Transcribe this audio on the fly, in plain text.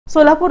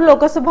सोलापूर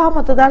लोकसभा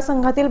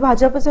मतदारसंघातील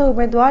भाजपचे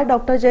उमेदवार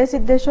डॉक्टर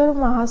जयसिद्धेश्वर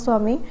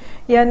महास्वामी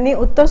यांनी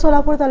उत्तर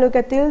सोलापूर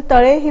तालुक्यातील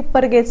तळे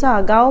हिप्परगेचा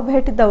गाव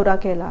भेट दौरा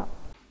केला।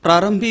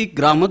 प्रारंभी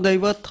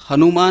ग्रामदैवत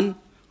हनुमान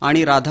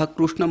आणि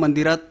राधाकृष्ण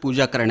मंदिरात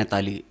पूजा करण्यात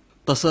आली।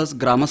 तसंच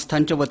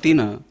ग्रामस्थांच्या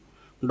वतीनं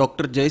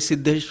डॉक्टर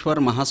जयसिद्धेश्वर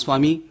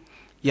महास्वामी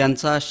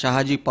यांचा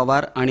शहाजी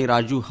पवार आणि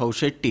राजू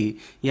हौशेट्टी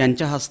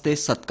यांच्या हस्ते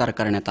सत्कार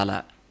करण्यात आला।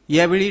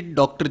 यावेळी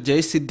डॉक्टर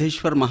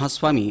जयसिद्धेश्वर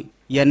महास्वामी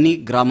यांनी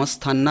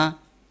ग्रामस्थांना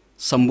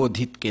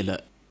संबोधित केलं।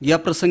 या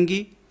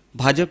प्रसंगी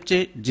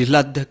भाजपचे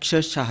जिल्हाध्यक्ष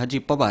शहाजी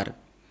पवार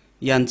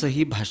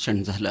यांचंही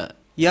भाषण झालं।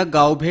 या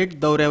गावभेट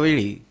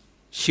दौऱ्यावेळी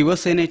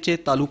शिवसेनेचे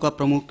तालुका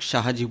प्रमुख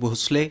शहाजी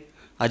भोसले,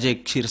 अजय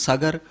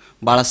क्षीरसागर,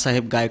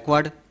 बाळासाहेब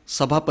गायकवाड,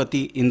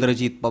 सभापती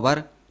इंद्रजित पवार,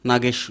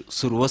 नागेश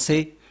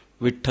सुरवसे,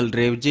 विठ्ठल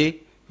रेवजे,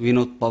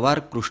 विनोद पवार,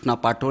 कृष्णा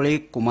पाटोळे,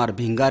 कुमार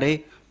भिंगारे,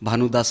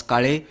 भानुदास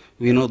काळे,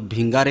 विनोद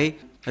भिंगारे,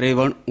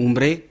 रेवण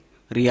उमरे,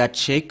 रियाज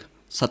शेख,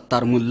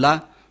 सत्तार मुल्ला,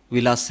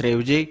 विलास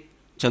रेवजे,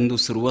 चंदू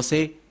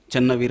सुरवसे,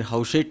 चन्नवीर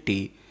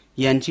हौशेट्टी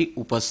यांची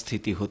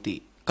उपस्थिती होती।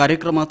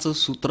 कार्यक्रमाचं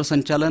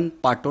सूत्रसंचालन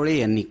पाटोळे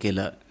यांनी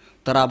केलं,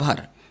 तर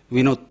आभार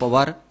विनोद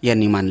पवार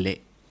यांनी मानले।